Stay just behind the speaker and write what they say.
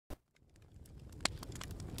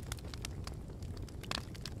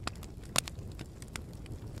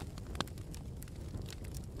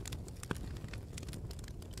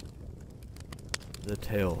The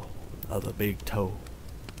tale of the big toe.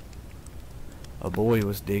 A boy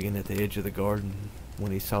was digging at the edge of the garden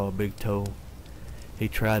when he saw a big toe. He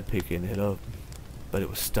tried picking it up, but it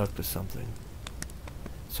was stuck to something.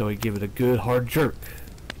 So he gave it a good hard jerk,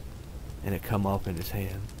 and it come off in his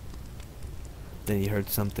hand. Then he heard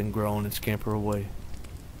something groan and scamper away.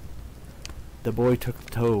 The boy took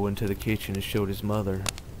the toe into the kitchen and showed his mother.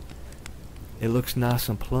 "It looks nice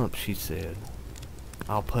and plump," she said.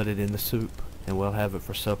 "I'll put it in the soup, and we'll have it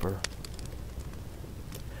for supper."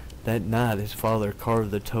 That night his father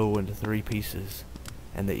carved the toe into 3 pieces,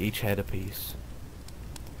 and they each had a piece.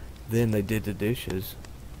 Then they did the dishes,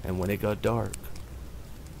 and when it got dark,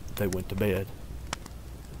 they went to bed.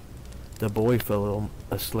 The boy fell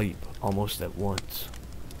asleep almost at once,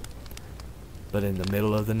 but in the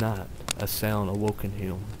middle of the night a sound awoken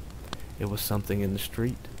him. It was something in the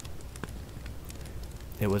street.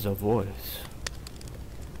 It was a voice.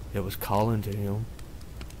 It was calling to him.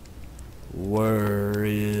 "Where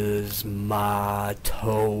is my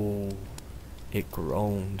toe?" it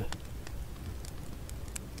groaned.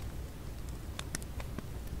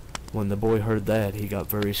 When the boy heard that, he got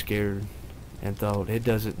very scared and thought, "It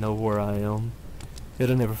doesn't know where I am.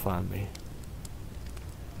 It'll never find me."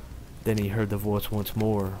 Then he heard the voice once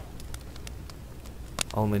more,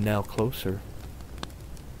 only now closer.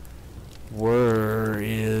 "Where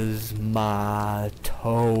is my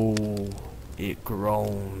toe?" it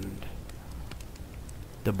groaned.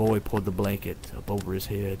 The boy pulled the blanket up over his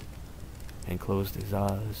head and closed his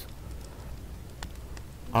eyes.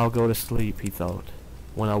 "I'll go to sleep," he thought.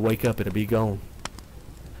 "When I wake up it'll be gone."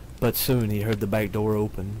 But soon he heard the back door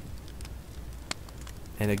open,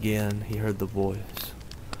 and again he heard the voice.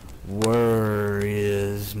 "Where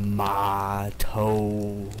is my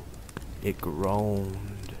toe?" it groaned.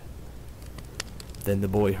 Then the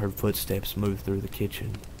boy heard footsteps move through the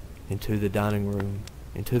kitchen, into the dining room,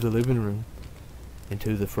 into the living room,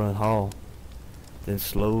 into the front hall. Then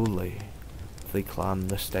slowly they climbed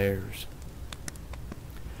the stairs.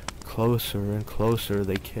 Closer and closer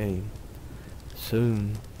they came.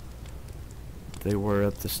 Soon they were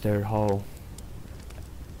up the stair hall,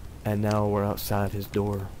 and now were outside his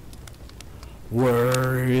door.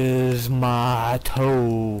 "Where is my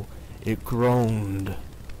toe?" it groaned.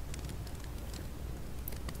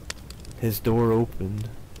 His door opened.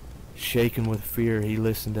 Shaken with fear, he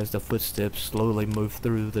listened as the footsteps slowly moved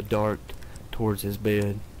through the dark towards his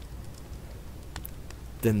bed.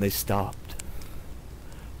 Then they stopped.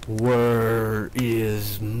 "Where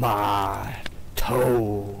is my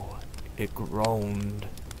toe?" it groaned.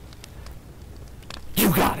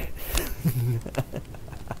 "You got it!"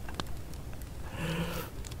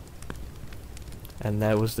 And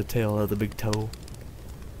that was the tale of the big toe.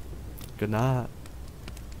 Good night.